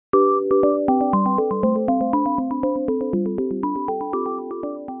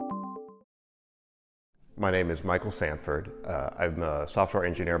My name is Michael Sanford. I'm a software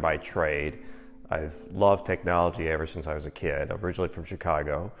engineer by trade. I've loved technology ever since I was a kid. I'm originally from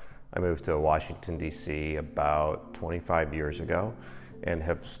Chicago. I moved to Washington, D.C. about 25 years ago and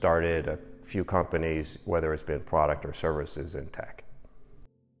have started a few companies, whether it's been product or services in tech.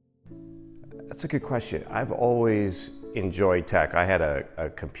 That's a good question. I've always enjoyed tech. I had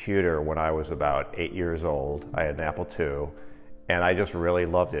a computer when I was about 8 years old. I had an Apple II. And I just really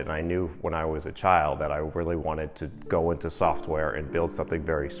loved it. And I knew when I was a child that I really wanted to go into software and build something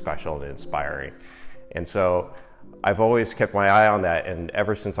very special and inspiring. And so I've always kept my eye on that. And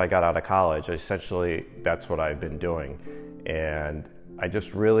ever since I got out of college, essentially that's what I've been doing. And I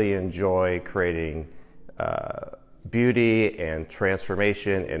just really enjoy creating beauty and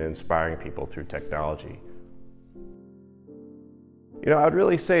transformation and inspiring people through technology. You know, I'd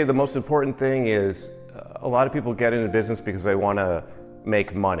really say the most important thing is a lot of people get into business because they want to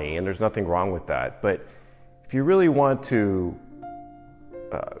make money, and there's nothing wrong with that. But if you really want to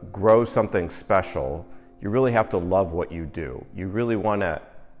grow something special, you really have to love what you do. You really want to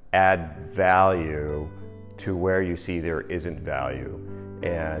add value to where you see there isn't value.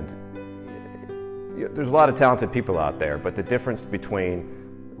 And there's a lot of talented people out there, but the difference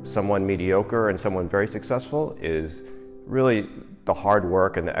between someone mediocre and someone very successful is really the hard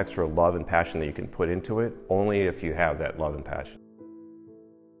work and the extra love and passion that you can put into it, only if you have that love and passion.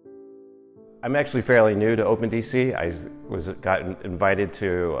 I'm actually fairly new to OpenDC. I got invited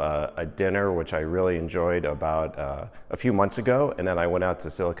to a dinner, which I really enjoyed about a few months ago, and then I went out to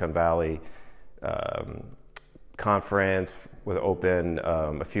Silicon Valley conference with Open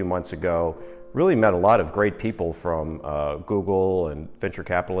a few months ago. Really met a lot of great people from Google and venture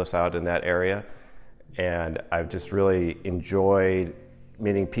capitalists out in that area. And I've just really enjoyed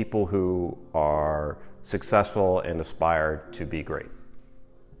meeting people who are successful and aspire to be great.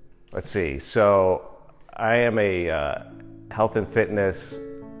 Let's see, so I am a health and fitness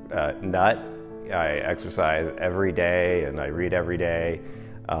nut. I exercise every day and I read every day.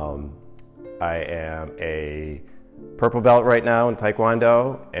 I am a purple belt right now in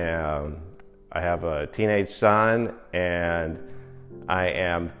Taekwondo, and I have a teenage son, and I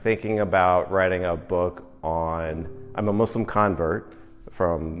am thinking about writing a book on, I'm a Muslim convert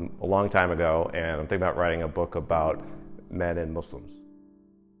from a long time ago, and I'm thinking about writing a book about men and Muslims.